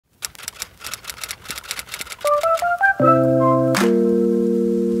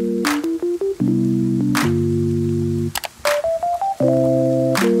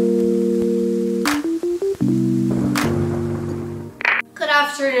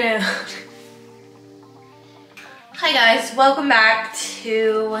afternoon. Hi guys, welcome back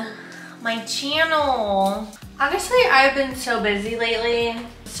to my channel. Honestly, I've been so busy lately.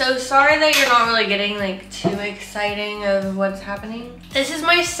 So sorry that you're not really getting like too exciting of what's happening. This is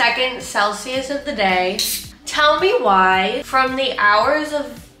my second Celsius of the day. Tell me why from the hours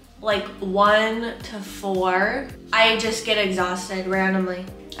of like 1 to 4, I just get exhausted randomly.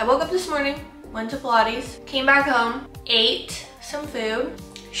 I woke up this morning, went to Pilates, came back home, ate some food,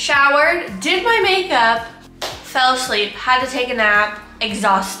 showered, did my makeup, fell asleep, had to take a nap,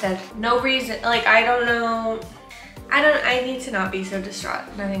 exhausted. No reason, like I don't know. I need to not be so distraught.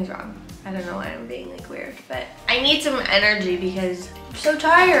 Nothing's wrong. I don't know why I'm being like weird, but I need some energy because I'm so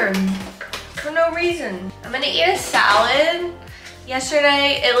tired for no reason. I'm gonna eat a salad.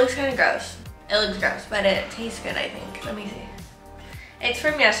 Yesterday, it looks kind of gross. It looks gross, but it tastes good, I think. Let me see. It's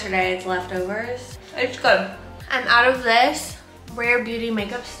from yesterday, it's leftovers. It's good. I'm out of this Rare Beauty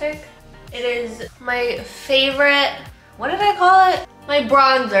makeup stick. It is my favorite, what did I call it? My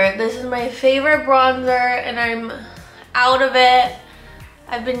bronzer. This is my favorite bronzer and I'm out of it.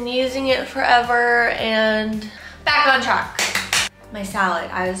 I've been using it forever and back on track. My salad,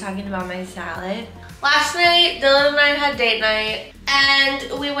 I was talking about my salad. Last night, Dylan and I had date night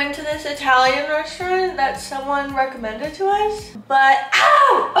and we went to this Italian restaurant that someone recommended to us, but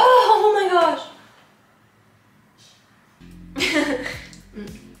ow! Oh my gosh.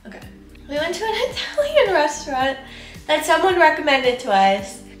 Okay. We went to an Italian restaurant that someone recommended to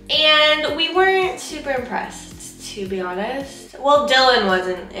us and we weren't super impressed, to be honest. Well, Dylan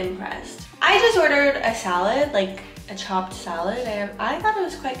wasn't impressed. I just ordered a salad, like a chopped salad, and I thought it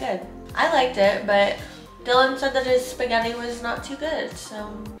was quite good. I liked it, but Dylan said that his spaghetti was not too good,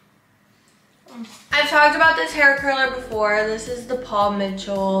 so. I've talked about this hair curler before. This is the Paul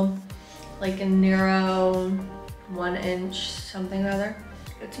Mitchell, like a narrow 1 inch something or other.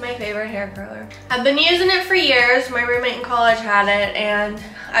 It's my favorite hair curler. I've been using it for years. My roommate in college had it and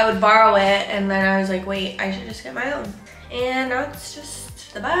I would borrow it and then I was like, wait, I should just get my own. And now it's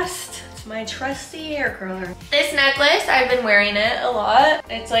just the best. It's my trusty hair curler. This necklace, I've been wearing it a lot.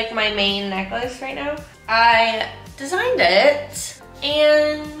 It's like my main necklace right now. I designed it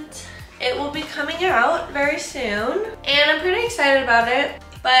and it will be coming out very soon. And I'm pretty excited about it.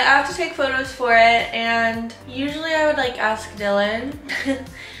 But I have to take photos for it and usually I would like ask Dylan,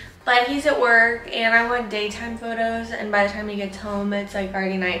 but he's at work and I want daytime photos and by the time he gets home it's like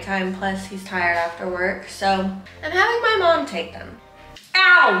already nighttime, plus he's tired after work. So I'm having my mom take them.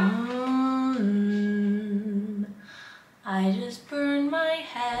 Ow! I just burned my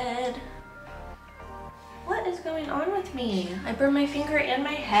head. What is going on with me? I burned my finger and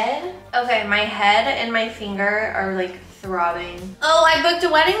my head? Okay, my head and my finger are like throbbing. Oh, I booked a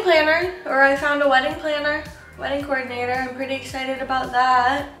wedding planner, or I found a wedding planner, wedding coordinator. I'm pretty excited about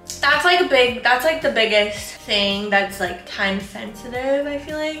that. That's like the biggest thing that's like time sensitive, I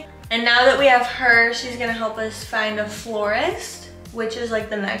feel like. And now that we have her, she's gonna help us find a florist, which is like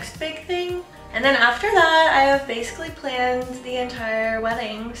the next big thing. And then after that, I have basically planned the entire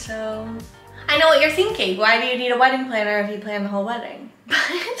wedding, so. I know what you're thinking. Why do you need a wedding planner if you plan the whole wedding? But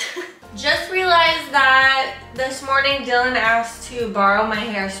just realized that this morning Dylan asked to borrow my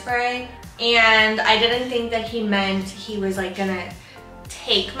hairspray and I didn't think that he meant he was like gonna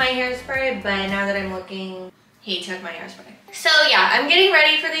take my hairspray, but now that I'm looking, he took my hairspray. So yeah, I'm getting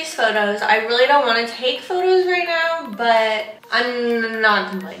ready for these photos. I really don't want to take photos right now, but I'm not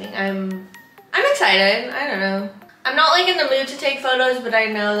complaining. I'm excited. I don't know. I'm not like in the mood to take photos, but I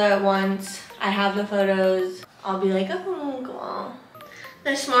know that once I have the photos, I'll be like, oh, cool.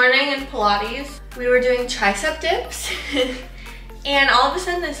 This morning in Pilates, we were doing tricep dips and all of a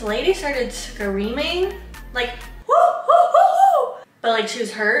sudden this lady started screaming, like, woo, woo, woo, woo. But like she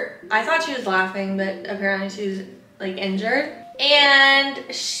was hurt. I thought she was laughing, but apparently she was like injured.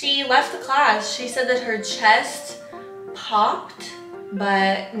 And she left the class. She said that her chest popped,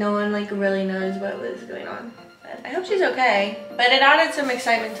 but no one like really knows what was going on. I hope she's okay, but it added some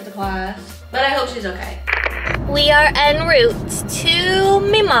excitement to the class, but I hope she's okay. We are en route to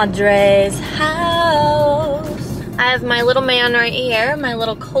mi madre's house. I have my little man right here, my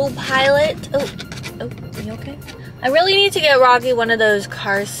little co-pilot. Oh, are you okay? I really need to get Rocky one of those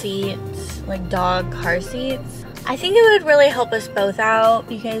car seats, like dog car seats. I think it would really help us both out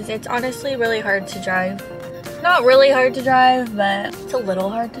because it's honestly really hard to drive. Not really hard to drive, but it's a little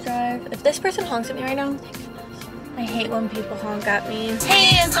hard to drive. If this person honks at me right now, I hate when people honk at me.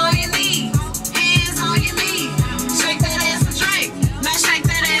 Hands on your knees, hands on your knees. Shake that ass for Drake, now shake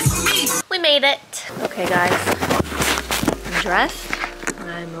that ass for me. We made it. Okay guys, I'm dressed,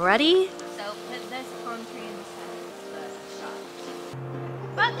 I'm ready. So put this concrete in the shot.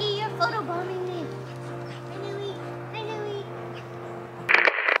 But Rocky, you're photobombing me. Hi, Louie. Hi, Louie.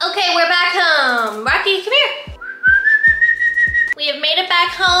 Okay, we're back home. Rocky, come here. We have made it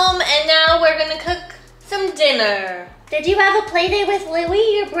back home, and now we're gonna cook some dinner. Did you have a play date with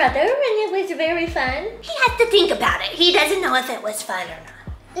Louie, your brother, and it was very fun? He has to think about it. He doesn't know if it was fun or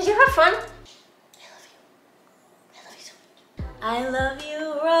not. Did you have fun? I love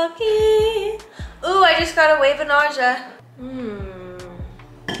you, Rocky. Ooh, I just got a wave of nausea.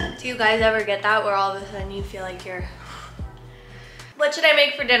 Do you guys ever get that where all of a sudden you feel like you're... What should I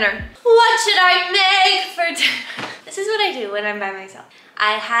make for dinner? What should I make for dinner? This is what I do when I'm by myself.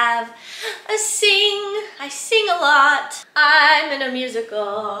 I sing a lot. I'm in a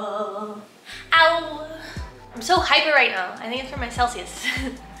musical. Ow. I'm so hyper right now. I think it's from my Celsius.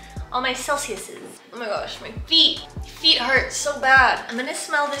 All my Celsiuses. Oh my gosh, my feet hurt so bad. I'm gonna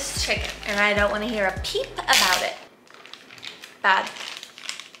smell this chicken and I don't wanna hear a peep about it. Bad.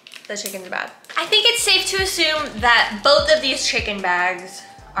 The chicken's bad. I think it's safe to assume that both of these chicken bags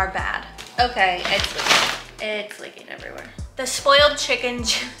are bad. Okay, it's leaking. It's leaking everywhere. The spoiled chicken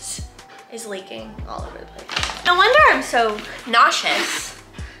juice is leaking all over the place. No wonder I'm so nauseous,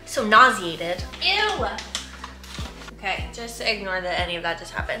 so nauseated. Ew. Okay, just ignore that any of that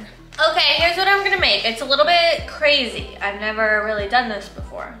just happened. Okay, here's what I'm gonna make. It's a little bit crazy. I've never really done this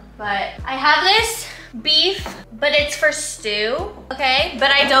before, but I have this beef, but it's for stew, okay?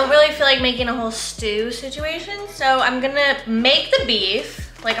 But I don't really feel like making a whole stew situation, so I'm gonna make the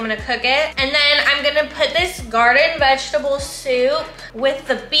beef, like I'm gonna cook it, and then I'm gonna put this garden vegetable soup with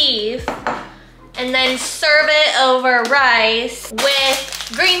the beef, and then serve it over rice with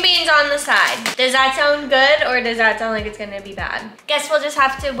green beans on the side. Does that sound good, or does that sound like it's gonna be bad? Guess we'll just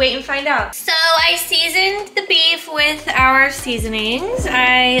have to wait and find out. So I seasoned the beef with our seasonings.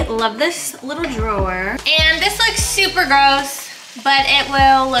 I love this little drawer. And this looks super gross, but it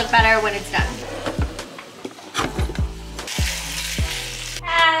will look better when it's done.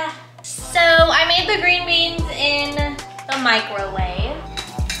 So I made the green beans in the microwave.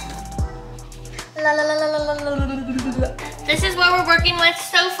 This is what we're working with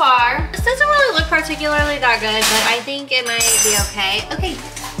so far. This doesn't really look particularly that good, but I think it might be okay. Okay,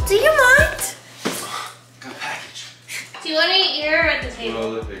 do you mind? Got a package. Do you want to eat here or at the table? Oh,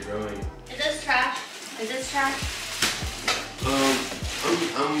 look, they're growing. Is this trash? Is this trash?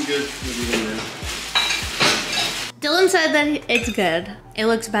 I'm good with it now. Dylan said that it's good. It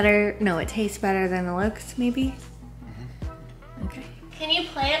looks better. No, it tastes better than it looks, maybe? Mm-hmm. Okay. Can you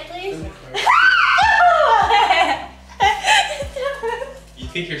play it, please? You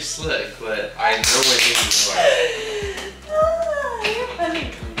think you're slick, but I know I think you are. Oh, you're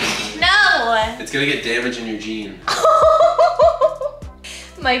funny. No! It's gonna get damage in your gene.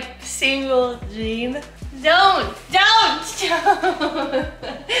 My single gene. Don't!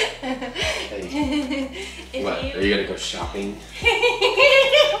 Hey. What? Are you gonna go shopping? Are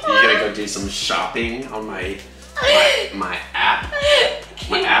you gonna go do some shopping on my app?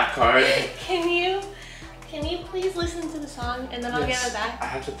 My app card? Can you please listen to the song and then I'll give it back? I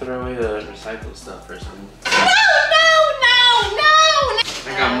have to throw away the recycled stuff first. No!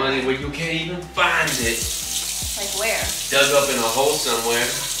 I got money where you can't even find it. Like where? Dug up in a hole somewhere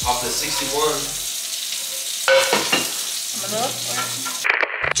off the 61.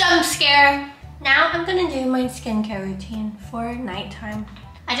 Jump scare. Now I'm gonna do my skincare routine for nighttime.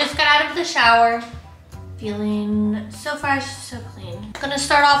 I just got out of the shower. Feeling so fresh, so clean. Gonna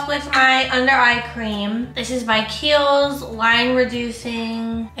start off with my under eye cream. This is by Kiehl's, line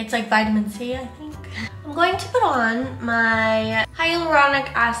reducing. It's like vitamin C, I think. I'm going to put on my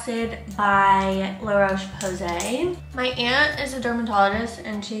hyaluronic acid by La Roche-Posay. My aunt is a dermatologist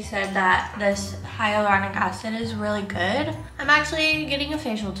and she said that this hyaluronic acid is really good. I'm actually getting a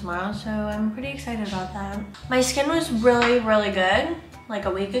facial tomorrow, so I'm pretty excited about that. My skin was really, really good like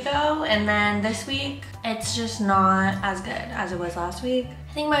a week ago, and then this week it's just not as good as it was last week.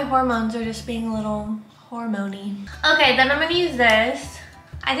 I think my hormones are just being a little hormony. Okay, then I'm gonna use this.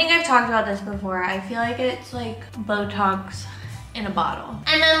 I think I've talked about this before. I feel like it's like Botox in a bottle.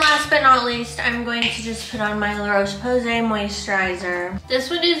 And then last but not least, I'm going to just put on my La Roche-Posay moisturizer. This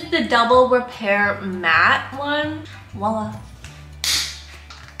one is the Double Repair Matte one. Voila.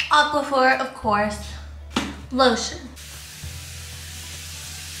 Aquaphor, of course. Lotion.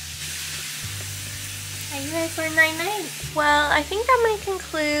 Are you ready for night-night? Well, I think that might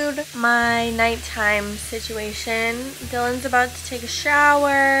conclude my nighttime situation. Dylan's about to take a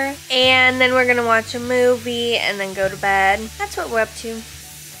shower, and then we're gonna watch a movie and then go to bed. That's what we're up to.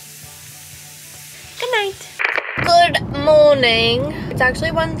 Good night. Good morning. It's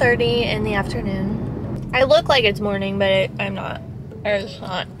actually 1:30 in the afternoon. I look like it's morning, but I'm not. It's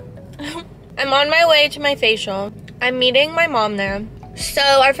hot. I'm on my way to my facial. I'm meeting my mom there. So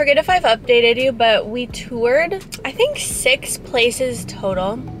I forget if I've updated you, but we toured, I think 6 places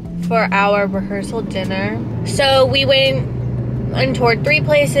total for our rehearsal dinner. So we went and toured 3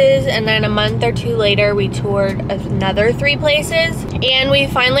 places, and then a month or 2 later we toured another 3 places, and we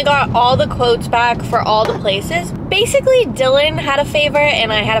finally got all the quotes back for all the places. Basically, Dylan had a favorite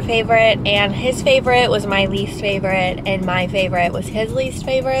and I had a favorite, and his favorite was my least favorite and my favorite was his least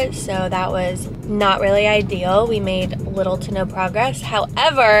favorite, so that was not really ideal. We made little to no progress.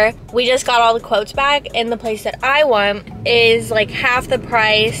 However, we just got all the quotes back, and the place that I want is like half the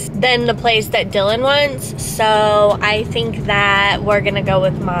price than the place that Dylan wants, so I think that we're gonna go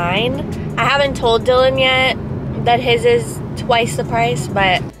with mine. I haven't told Dylan yet that his is twice the price,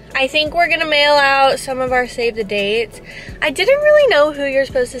 but I think we're gonna mail out some of our save the dates. I didn't really know who you're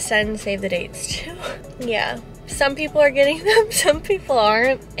supposed to send save the dates to. Yeah, some people are getting them, some people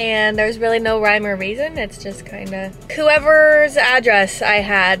aren't, and there's really no rhyme or reason. It's just kind of whoever's address I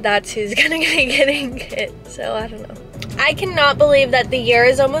had, that's who's gonna be getting it, so I don't know. I cannot believe that the year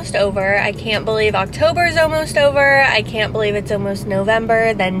is almost over. I can't believe October is almost over. I can't believe it's almost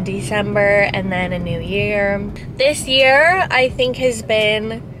November, then December, and then a new year. This year, I think, has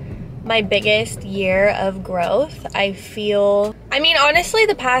been my biggest year of growth. I mean, honestly,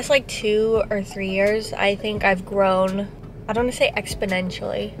 the past like 2 or 3 years, I think I've grown, I don't want to say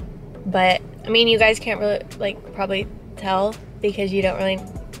exponentially, but I mean, you guys can't really like probably tell because you don't really,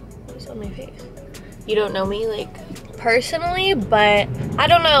 what's on my face? You don't know me like personally, but I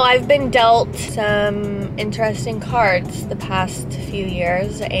don't know, I've been dealt some interesting cards the past few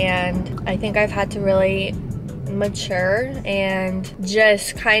years, and I think I've had to really mature and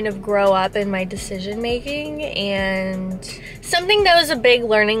just kind of grow up in my decision making. And something that was a big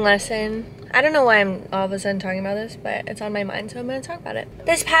learning lesson, I don't know why I'm all of a sudden talking about this, but it's on my mind, so I'm gonna talk about it.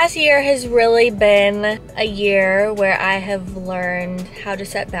 This past year has really been a year where I have learned how to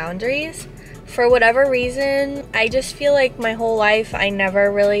set boundaries. For whatever reason, I just feel like my whole life I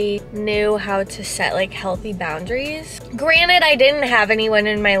never really knew how to set like healthy boundaries. Granted, I didn't have anyone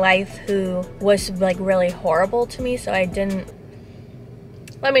in my life who was like really horrible to me, so I didn't.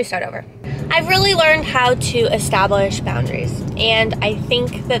 Let me start over. I've really learned how to establish boundaries, and I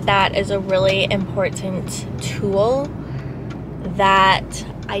think that that is a really important tool that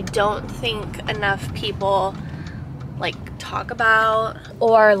I don't think enough people like talk about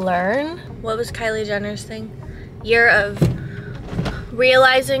or learn. What was Kylie Jenner's thing? Year of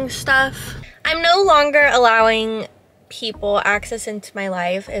realizing stuff. I'm no longer allowing people access into my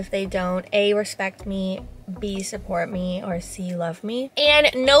life if they don't A, respect me, B, support me, or C, love me.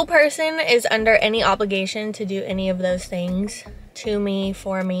 And no person is under any obligation to do any of those things to me,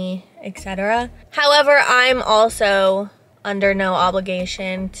 for me, etc. However, I'm also under no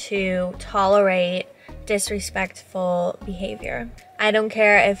obligation to tolerate disrespectful behavior. I don't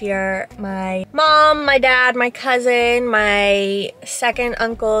care if you're my mom, my dad, my cousin, my second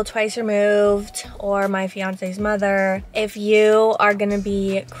uncle twice removed, or my fiance's mother. If you are gonna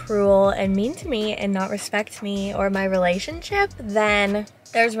be cruel and mean to me and not respect me or my relationship, then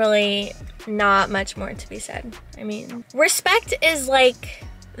there's really not much more to be said. I mean, respect is like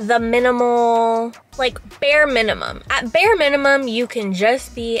the minimal, like bare minimum. At bare minimum, you can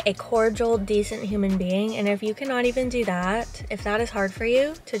just be a cordial, decent human being. And if you cannot even do that, if that is hard for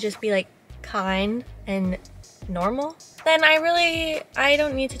you to just be like kind and normal, then I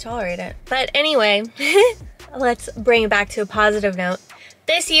don't need to tolerate it. But anyway, let's bring it back to a positive note.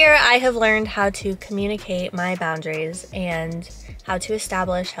 This year, I have learned how to communicate my boundaries and how to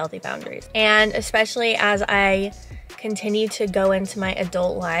establish healthy boundaries. And especially as I continue to go into my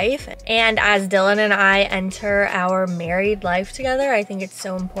adult life, and as Dylan and I enter our married life together, I think it's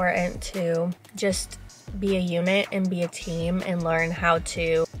so important to just be a unit and be a team and learn how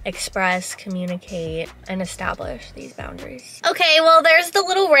to express, communicate, and establish these boundaries. Okay, well, there's the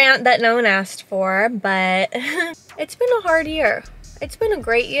little rant that no one asked for, but it's been a hard year. It's been a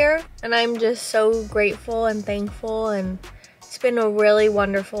great year, and I'm just so grateful and thankful, and it's been a really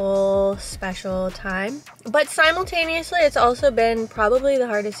wonderful, special time. But simultaneously, it's also been probably the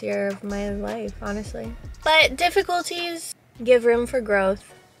hardest year of my life, honestly. But difficulties give room for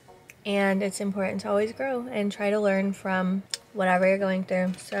growth, and it's important to always grow and try to learn from whatever you're going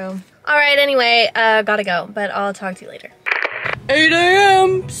through. So, all right, anyway, gotta go, but I'll talk to you later. 8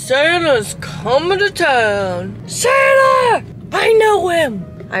 a.m. Santa's coming to town. Santa! I know him!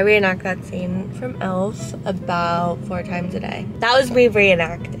 I reenact that scene from Elf about 4 times a day. That was me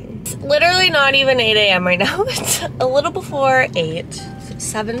reenacting. It's literally not even 8 a.m. right now. It's a little before 8. It's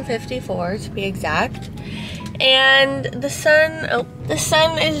 7:54 to be exact. and the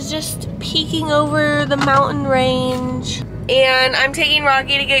sun is just peeking over the mountain range. And I'm taking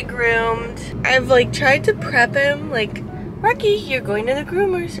Rocky to get groomed. I've like tried to prep him, like, Rocky, you're going to the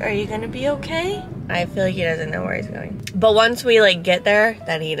groomers. Are you gonna be okay? I feel like he doesn't know where he's going. But once we like get there,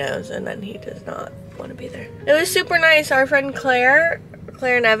 then he knows, and then he does not want to be there. It was super nice. Our friend Claire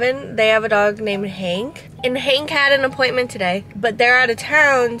and Evan, they have a dog named Hank. And Hank had an appointment today, but they're out of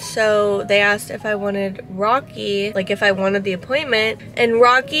town, so they asked if I wanted Rocky, like if I wanted the appointment. And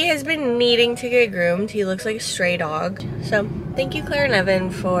Rocky has been needing to get groomed. He looks like a stray dog. So thank you, Claire and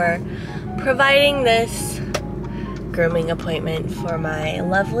Evan, for providing this grooming appointment for my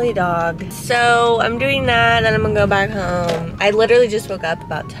lovely dog. So I'm doing that, and I'm gonna go back home. I literally just woke up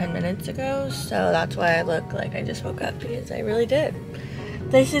about 10 minutes ago, so that's why I look like I just woke up, because I really did.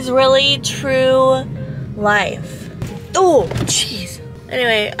 This is really true life. Oh, jeez.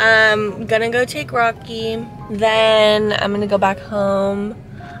 Anyway, I'm gonna go take Rocky, then I'm gonna go back home.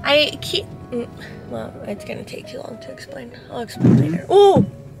 Well, it's gonna take too long to explain. I'll explain later. Oh!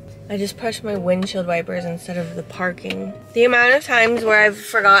 I just pushed my windshield wipers instead of the parking. The amount of times where I've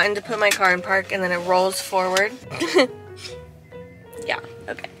forgotten to put my car in park and then it rolls forward. Yeah,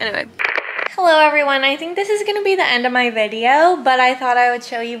 okay, anyway. Hello everyone, I think this is gonna be the end of my video, but I thought I would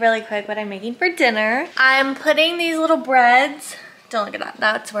show you really quick what I'm making for dinner. I'm putting these little breads, don't look at that,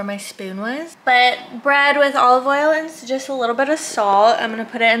 that's where my spoon was. But bread with olive oil and just a little bit of salt. I'm gonna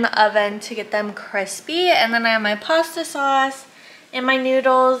put it in the oven to get them crispy, and then I have my pasta sauce and my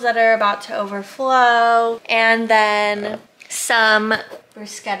noodles that are about to overflow, and then some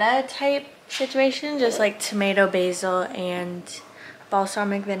bruschetta type situation, just like tomato, basil, and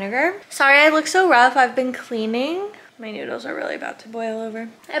balsamic vinegar. Sorry I look so rough, I've been cleaning. My noodles are really about to boil over.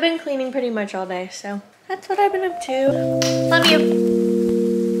 I've been cleaning pretty much all day, so that's what I've been up to. Love you.